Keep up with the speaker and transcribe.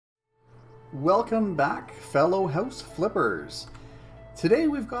Welcome back, fellow house flippers. Today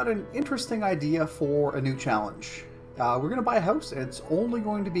we've got an interesting idea for a new challenge. We're going to buy a house and it's only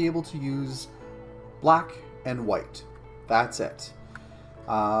going to be able to use black and white. That's it.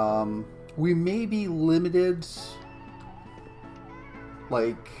 We may be limited,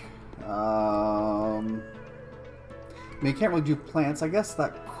 like, I mean, you can't really do plants. I guess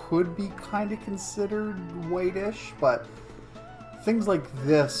that could be kind of considered whitish, but things like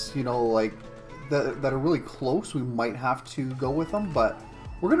this, you know, like that are really close, we might have to go with them, but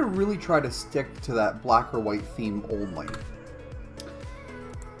we're going to really try to stick to that black or white theme only.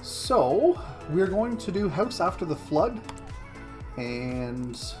 So, we're going to do House After the Flood,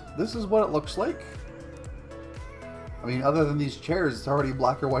 and this is what it looks like. I mean, other than these chairs, it's already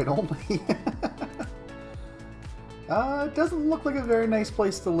black or white only. It doesn't look like a very nice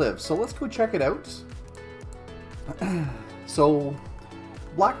place to live, so let's go check it out. So,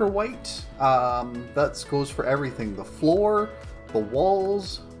 black or white, that goes for everything. The floor, the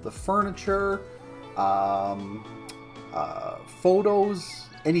walls, the furniture, photos,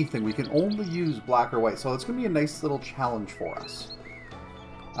 anything. We can only use black or white, so it's going to be a nice little challenge for us.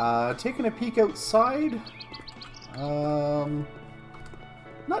 Taking a peek outside,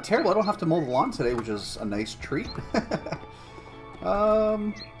 not terrible. I don't have to mow the lawn today, which is a nice treat.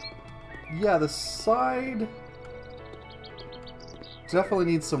 Yeah, the side definitely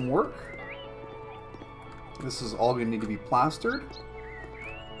needs some work. This is all going to need to be plastered.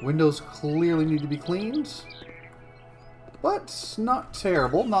 Windows clearly need to be cleaned. But not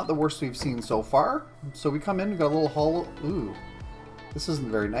terrible. Not the worst we've seen so far. So we come in, we've got a little hall. Ooh, this isn't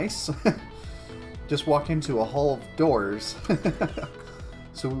very nice. Just walk into a hall of doors.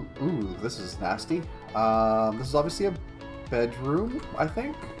 So, ooh, this is nasty. This is obviously a bedroom, I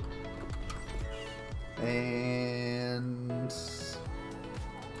think. And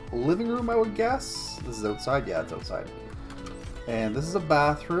living room, I would guess. This is outside? Yeah, it's outside. And this is a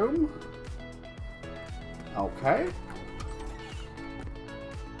bathroom. Okay.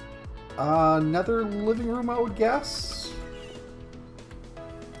 Another living room, I would guess.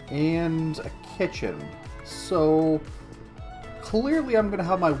 And a kitchen. So, clearly I'm going to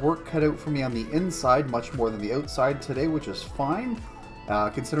have my work cut out for me on the inside much more than the outside today, which is fine.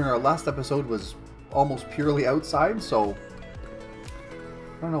 Considering our last episode was almost purely outside, so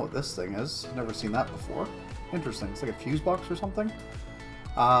I don't know what this thing is. Never seen that before. Interesting. It's like a fuse box or something.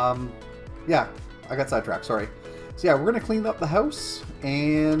 Yeah, I got sidetracked. Sorry. So yeah, we're going to clean up the house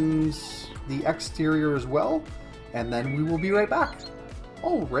and the exterior as well, and then we will be right back.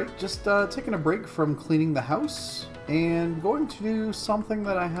 Alright, just taking a break from cleaning the house and going to do something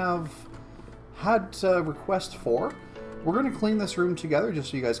that I have had a request for. We're going to clean this room together just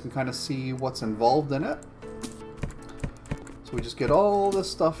so you guys can kind of see what's involved in it. So we just get all this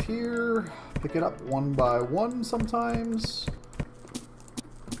stuff here, pick it up one by one sometimes,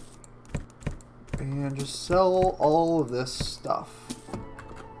 and just sell all of this stuff.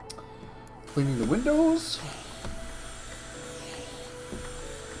 Cleaning the windows.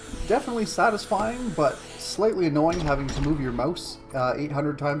 Definitely satisfying, but slightly annoying having to move your mouse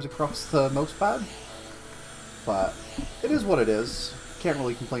 800 times across the mouse pad. But it is what it is. Can't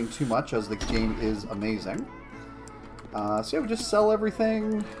really complain too much as the game is amazing. So yeah, we just sell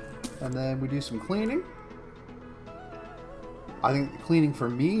everything, and then we do some cleaning. I think cleaning for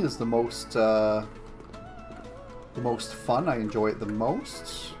me is the most fun. I enjoy it the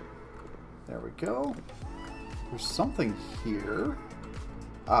most. There we go. There's something here.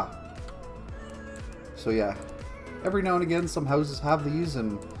 Ah. So yeah, every now and again some houses have these,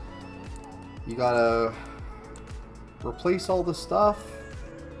 and you gotta replace all the stuff.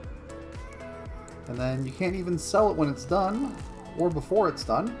 And then you can't even sell it when it's done, or before it's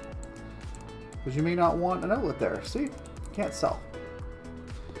done, because you may not want an outlet there. See? Can't sell.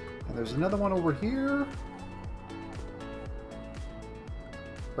 And there's another one over here.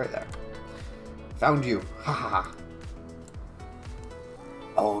 Right there. Found you. Ha ha ha.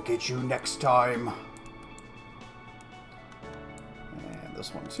 I'll get you next time. And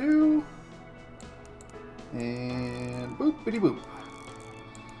this one too. And boop-bitty boop.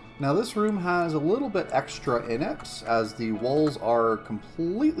 Now this room has a little bit extra in it, as the walls are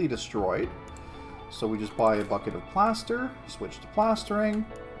completely destroyed. So we just buy a bucket of plaster, switch to plastering,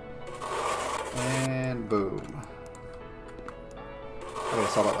 and boom. I guess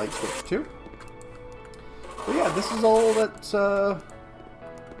I saw that light switch too. But yeah, this is all that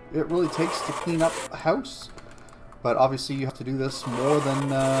it really takes to clean up a house. But obviously you have to do this more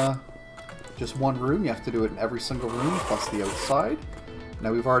than just one room. You have to do it in every single room, plus the outside.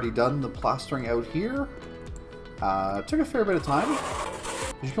 Now we've already done the plastering out here. It took a fair bit of time.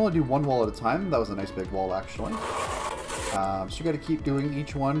 You can only do one wall at a time. That was a nice big wall, actually. So you got to keep doing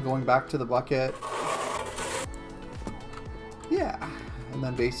each one, going back to the bucket. Yeah. And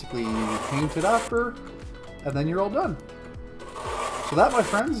then basically you paint it after, and then you're all done. So that, my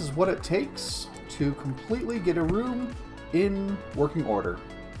friends, is what it takes to completely get a room in working order.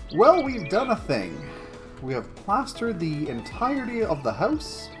 Well, we've done a thing. We have plastered the entirety of the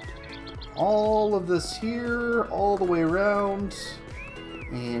house. All of this here, all the way around.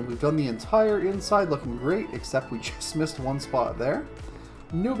 And we've done the entire inside looking great, except we just missed one spot there.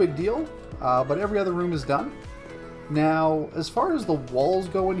 No big deal, but every other room is done. Now, as far as the walls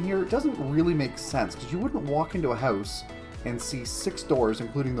go in here, it doesn't really make sense, because you wouldn't walk into a house and see 6 doors,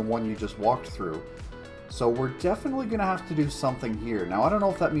 including the one you just walked through. So we're definitely going to have to do something here. Now, I don't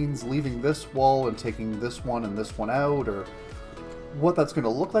know if that means leaving this wall and taking this one and this one out, or what that's going to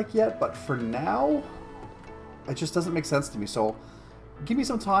look like yet, but for now, it just doesn't make sense to me. So give me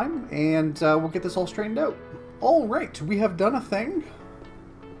some time, and we'll get this all straightened out. All right, we have done a thing.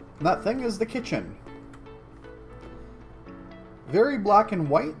 And that thing is the kitchen. Very black and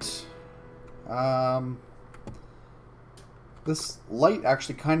white. This light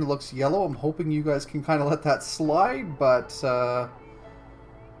actually kind of looks yellow. I'm hoping you guys can kind of let that slide, but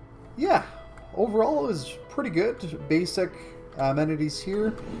yeah, overall it was pretty good. Basic amenities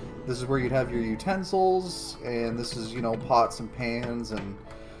here. This is where you'd have your utensils, and this is, you know, pots and pans and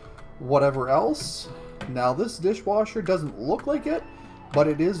whatever else. Now this dishwasher doesn't look like it, but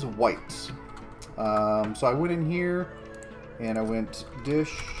it is white. So I went in here and I went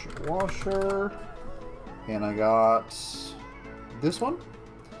dishwasher, and I got this one,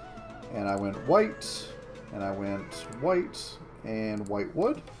 and I went white, and I went white and white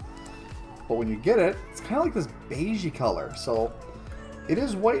wood. But when you get it, it's kind of like this beigey color. So it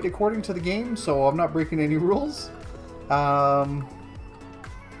is white according to the game, so I'm not breaking any rules. Yeah,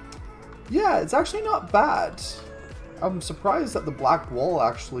 it's actually not bad. I'm surprised that the black wall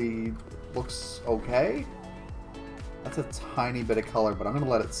actually looks okay. That's a tiny bit of color, but I'm going to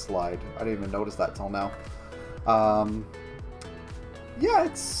let it slide. I didn't even notice that till now. Yeah,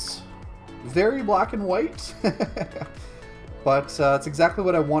 it's very black and white. But it's exactly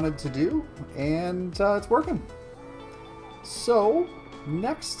what I wanted to do, and it's working. So,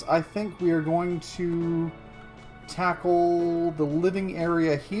 next I think we are going to tackle the living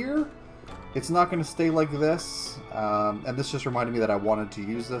area here. It's not going to stay like this, and this just reminded me that I wanted to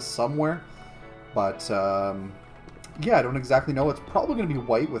use this somewhere. But, yeah, I don't exactly know. It's probably going to be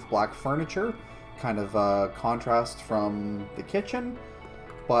white with black furniture, kind of contrast from the kitchen.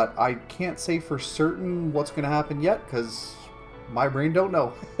 But I can't say for certain what's going to happen yet, because my brain don't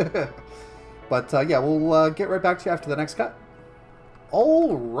know. But yeah, we'll get right back to you after the next cut.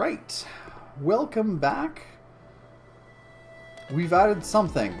 All right, welcome back. We've added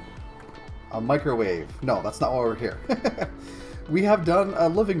something. A microwave. No, that's not why we're here. We have done a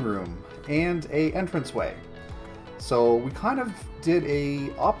living room and a entranceway. So we kind of did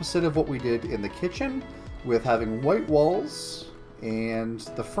a opposite of what we did in the kitchen, with having white walls and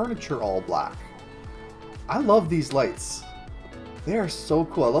the furniture all black. I love these lights. They are so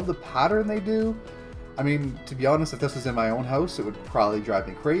cool. I love the pattern they do. I mean, to be honest, if this was in my own house, it would probably drive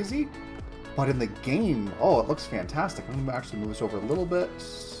me crazy. But in the game, oh, it looks fantastic. I'm going to actually move this over a little bit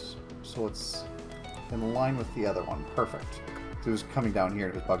so it's in line with the other one. Perfect. It was coming down here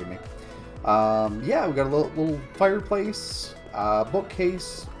and it was bugging me. Yeah, we got a little fireplace,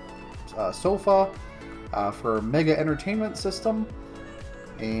 bookcase, sofa for a mega entertainment system.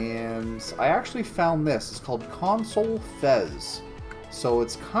 And I actually found this. It's called Console Fez. So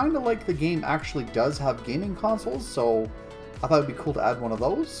it's kind of like the game actually does have gaming consoles, so I thought it'd be cool to add one of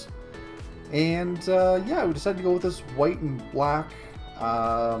those. And yeah, we decided to go with this white and black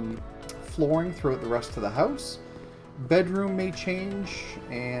flooring throughout the rest of the house. Bedroom may change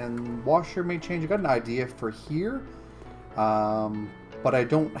and washer may change. I got an idea for here, but I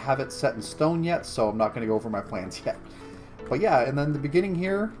don't have it set in stone yet, so I'm not going to go over my plans yet. But yeah, and then the beginning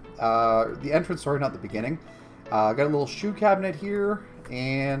here, the entrance, sorry, not the beginning. Got a little shoe cabinet here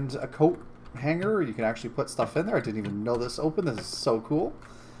and a coat hanger. You can actually put stuff in there. I didn't even know this opened. This is so cool.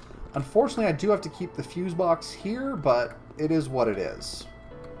 Unfortunately, I do have to keep the fuse box here, but it is what it is.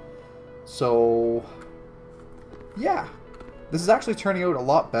 So, yeah. This is actually turning out a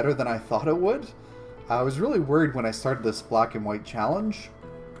lot better than I thought it would. I was really worried when I started this black and white challenge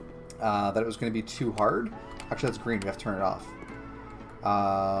that it was going to be too hard. Actually, that's green. We have to turn it off.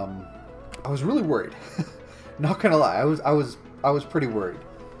 I was really worried. Not gonna lie, I was pretty worried.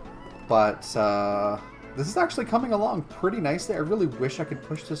 But this is actually coming along pretty nicely. I really wish I could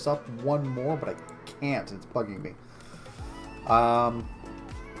push this up one more, but I can't. It's bugging me.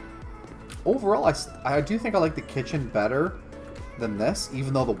 overall, I do think I like the kitchen better than this,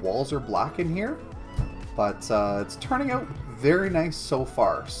 even though the walls are black in here. But it's turning out very nice so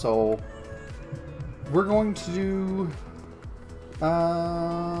far. So we're going to do...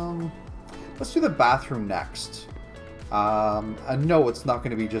 let's do the bathroom next. And no, it's not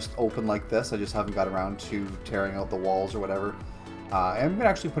going to be just open like this. I just haven't got around to tearing out the walls or whatever. I'm going to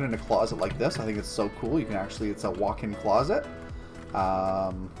actually put in a closet like this. I think it's so cool. You can actually, it's a walk-in closet.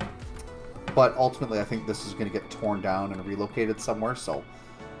 But ultimately, I think this is going to get torn down and relocated somewhere. So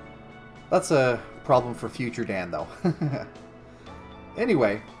that's a problem for future Dan, though.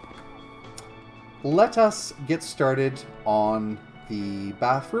 Anyway, let us get started on the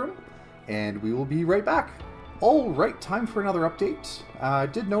bathroom, and we will be right back. Alright, time for another update. I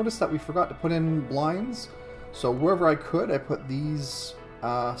did notice that we forgot to put in blinds, so wherever I could, I put these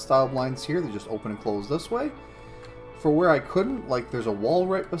style blinds here. They just open and close this way. For where I couldn't, like there's a wall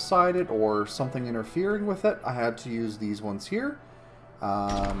right beside it or something interfering with it, I had to use these ones here.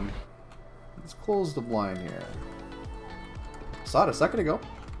 Let's close the blind here. Saw it a second ago.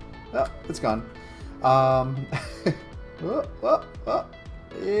 Oh, it's gone. There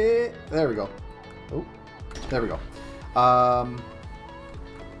we go. Oh, there we go.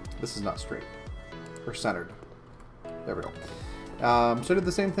 This is not straight or centered. There we go. So I did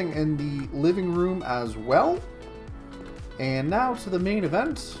the same thing in the living room as well. And now to the main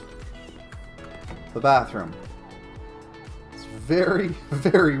event, the bathroom. It's very,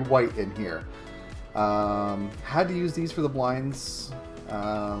 very white in here. Had to use these for the blinds.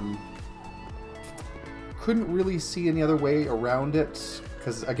 Couldn't really see any other way around it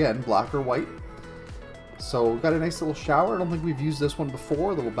because, again, black or white. So we've got a nice little shower. I don't think we've used this one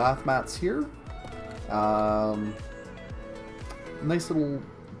before. Little bath mats here. Nice little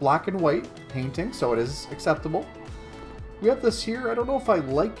black and white painting, so it is acceptable. We have this here. I don't know if I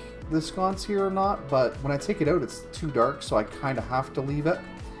like this sconce here or not, but when I take it out, it's too dark, so I kind of have to leave it.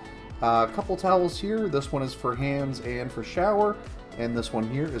 A couple towels here. This one is for hands and for shower, and this one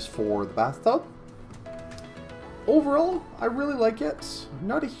here is for the bathtub. Overall, I really like it.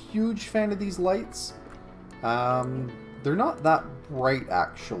 Not a huge fan of these lights. They're not that bright,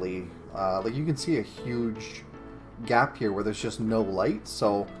 actually. Like you can see a huge gap here where there's just no light,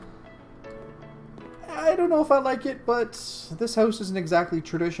 so I don't know if I like it, but this house isn't exactly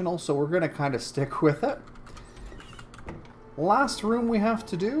traditional, so we're going to kind of stick with it. Last room we have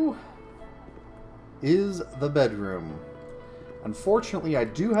to do is the bedroom. Unfortunately, I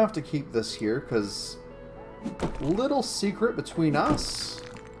do have to keep this here because little secret between us,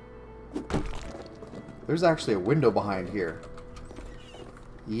 there's actually a window behind here.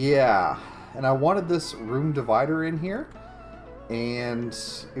 Yeah, and I wanted this room divider in here, and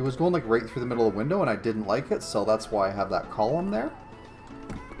it was going like right through the middle of the window, and I didn't like it, so that's why I have that column there.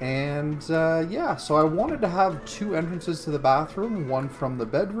 And yeah, so I wanted to have two entrances to the bathroom, one from the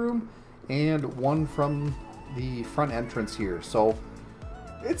bedroom and one from the front entrance here. So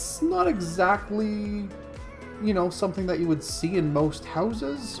it's not exactly, you know, something that you would see in most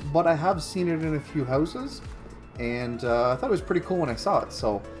houses, but I have seen it in a few houses, and I thought it was pretty cool when I saw it.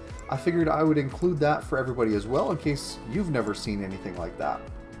 So I figured I would include that for everybody as well, in case you've never seen anything like that.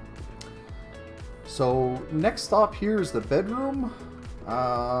 So next stop here is the bedroom.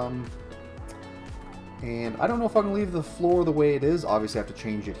 And I don't know if I can leave the floor the way it is. Obviously I have to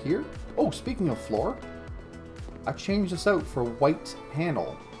change it here. Oh, speaking of floor, I changed this out for white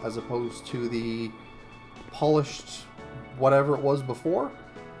panel as opposed to the polished whatever it was before.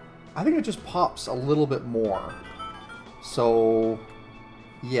 I think it just pops a little bit more. So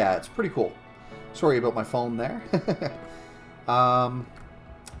yeah, it's pretty cool. Sorry about my phone there.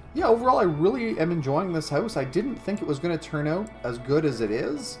 Yeah, overall I really am enjoying this house. I didn't think it was going to turn out as good as it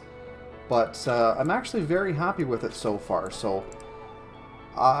is, but I'm actually very happy with it so far. So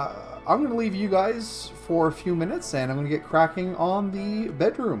I'm going to leave you guys for a few minutes, and I'm going to get cracking on the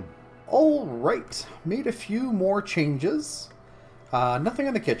bedroom. Alright, made a few more changes. Nothing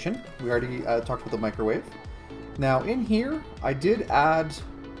in the kitchen. We already talked about the microwave. Now in here, I did add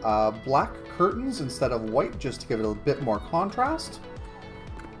black curtains instead of white, just to give it a bit more contrast.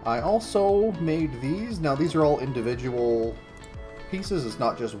 I also made these. Now these are all individual pieces. It's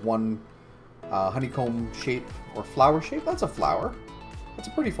not just one honeycomb shape or flower shape. That's a flower. That's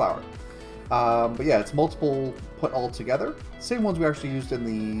a pretty flower. But yeah, it's multiple put all together. Same ones we actually used in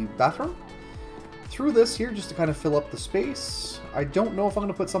the bathroom. Through this here, just to kind of fill up the space. I don't know if I'm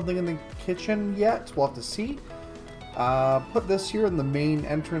going to put something in the kitchen yet. We'll have to see. Put this here in the main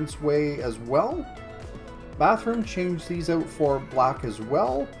entrance way as well. Bathroom, change these out for black as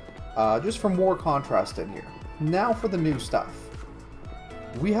well, just for more contrast in here. Now for the new stuff.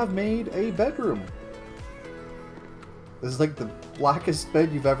 we have made a bedroom. This is like the blackest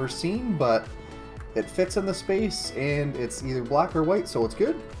bed you've ever seen, but it fits in the space, and it's either black or white, so it's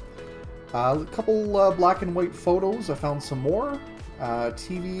good. A couple black and white photos. I found some more.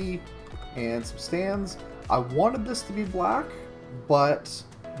 TV and some stands. I wanted this to be black, but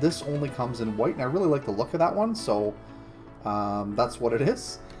this only comes in white, and I really like the look of that one, so that's what it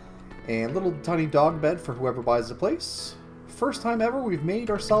is. And little tiny dog bed for whoever buys the place. First time ever we've made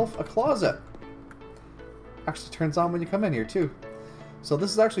ourselves a closet. Actually turns on when you come in here too. So this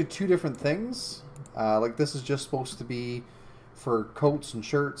is actually two different things. Like this is just supposed to be for coats and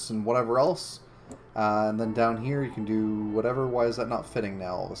shirts and whatever else. And then down here you can do whatever. Why is that not fitting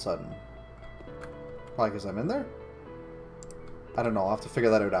now all of a sudden? Probably because I'm in there? I don't know. I'll have to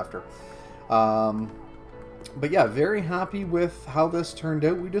figure that out after. But yeah, very happy with how this turned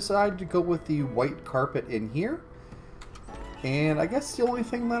out. We decided to go with the white carpet in here. And I guess the only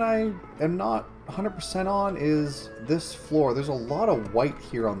thing that I am not 100% on is this floor. There's a lot of white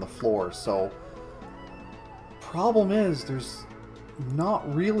here on the floor, so problem is there's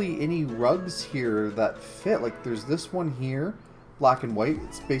not really any rugs here that fit. Like there's this one here, black and white.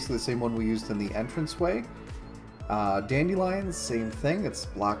 It's basically the same one we used in the entranceway. Dandelions, same thing. It's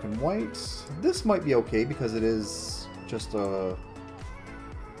black and white. This might be okay because it is just a...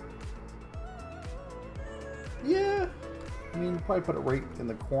 Yeah, I mean, probably put it right in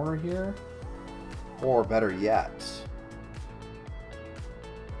the corner here. Or better yet,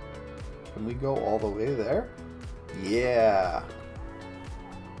 can we go all the way there? Yeah.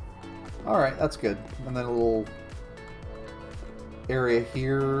 Alright, that's good. And then a little area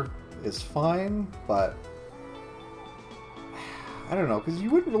here is fine, but I don't know, because you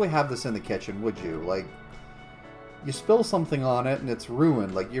wouldn't really have this in the kitchen, would you? Like, you spill something on it and it's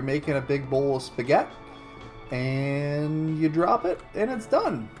ruined. Like, you're making a big bowl of spaghetti and you drop it and it's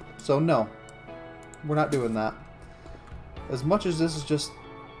done. So no, we're not doing that. As much as this is just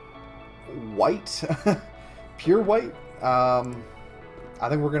white, pure white, I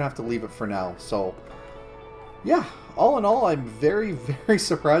think we're going to have to leave it for now. So yeah, all in all, I'm very, very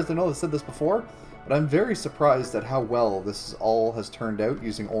surprised. I know I said this before, but I'm very surprised at how well this all has turned out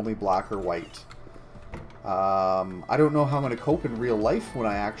using only black or white. I don't know how I'm going to cope in real life when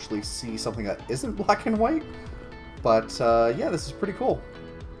I actually see something that isn't black and white, but yeah, this is pretty cool.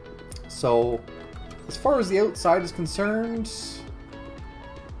 So as far as the outside is concerned,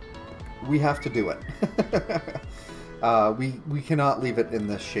 we have to do it. We cannot leave it in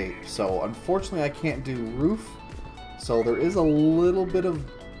this shape. So unfortunately I can't do roof. So there is a little bit of,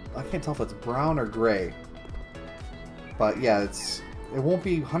 I can't tell if it's brown or gray. But yeah, it won't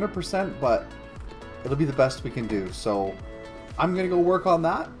be 100%, but it'll be the best we can do. So I'm going to go work on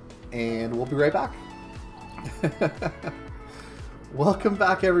that, and we'll be right back. Welcome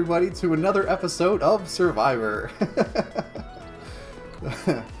back, everybody, to another episode of Survivor.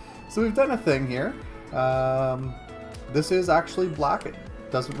 So we've done a thing here. This is actually black. It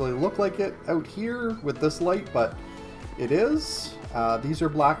doesn't really look like it out here with this light, but it is. These are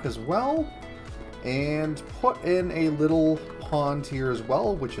black as well. And put in a little pond here as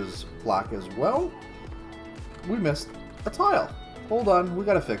well, which is black as well. We missed a tile. Hold on, we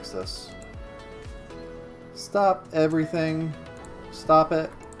gotta fix this. Stop everything. Stop it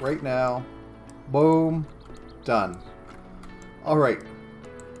right now. Boom. Done. Alright.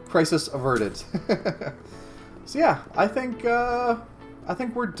 Crisis averted. So yeah, I think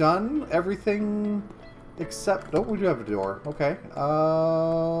we're done. Everything except... Oh, we do have a door. Okay.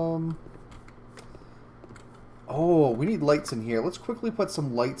 Oh, we need lights in here. Let's quickly put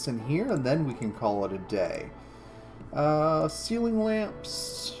some lights in here, and then we can call it a day. Ceiling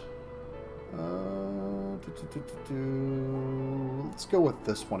lamps. Let's go with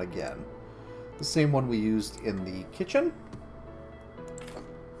this one again. The same one we used in the kitchen.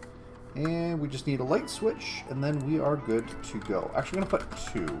 And we just need a light switch, and then we are good to go. Actually, I'm going to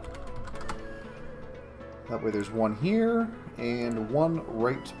put 2. That way there's one here, and one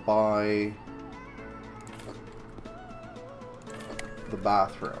right by the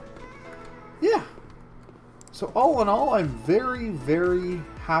bathroom. Yeah. So all in all, I'm very, very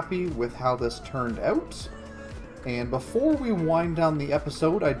happy with how this turned out. And before we wind down the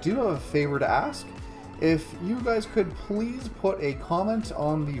episode, I do have a favor to ask. If you guys could please put a comment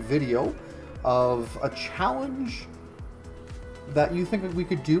on the video of a challenge that you think we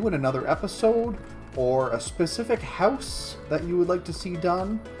could do in another episode, or a specific house that you would like to see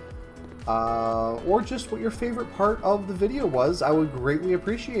done, or just what your favorite part of the video was, I would greatly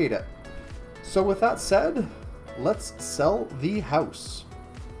appreciate it. So with that said, let's sell the house.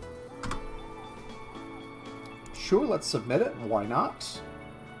 Sure, let's submit it. Why not?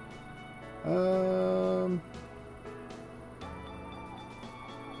 Nah,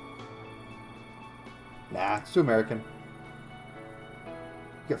 it's too American.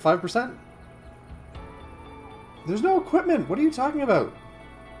 Get 5%? There's no equipment. What are you talking about?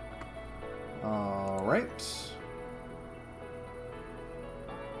 Alright.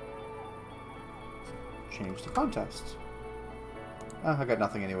 Change the contest. I got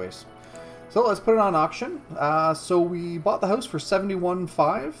nothing anyways. So let's put it on auction. So we bought the house for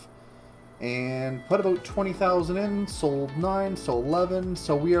 $71,500 and put about 20,000 in, sold 9, sold 11.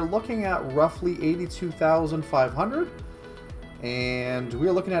 So we are looking at roughly 82,500, and we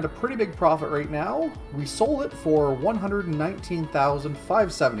are looking at a pretty big profit right now. We sold it for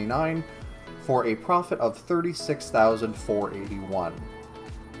 119,579 for a profit of 36,481.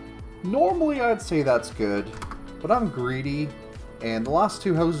 Normally I'd say that's good, but I'm greedy, and the last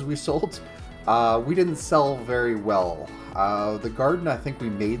two houses we sold, we didn't sell very well. The garden, I think we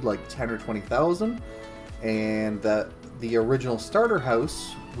made like 10 or 20,000, and the original starter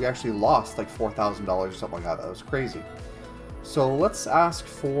house, we actually lost like $4,000 or something like that. That was crazy. So let's ask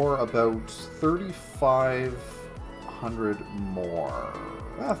for about 3,500 more.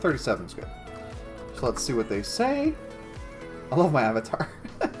 37 is good. So let's see what they say. I love my avatar.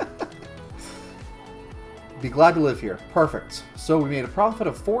 Be glad to live here. Perfect. So we made a profit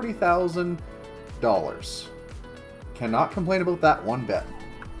of $40,000. Cannot complain about that one bit.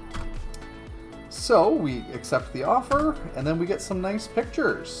 So we accept the offer, and then we get some nice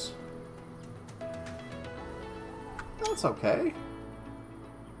pictures. That's okay.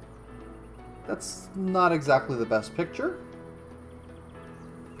 That's not exactly the best picture.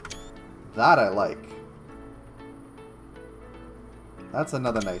 That I like. That's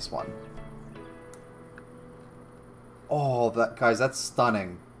another nice one. Oh, that, guys, that's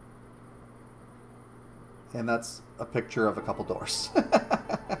stunning. And that's a picture of a couple doors.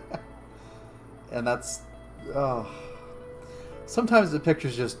 And that's... Oh. Sometimes the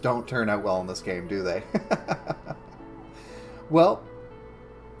pictures just don't turn out well in this game, do they? Well,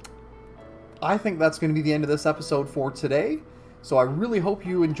 I think that's going to be the end of this episode for today. So I really hope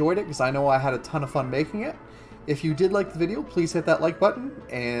you enjoyed it, because I know I had a ton of fun making it. If you did like the video, please hit that like button,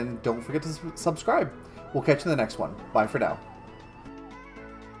 and don't forget to subscribe. We'll catch you in the next one. Bye for now.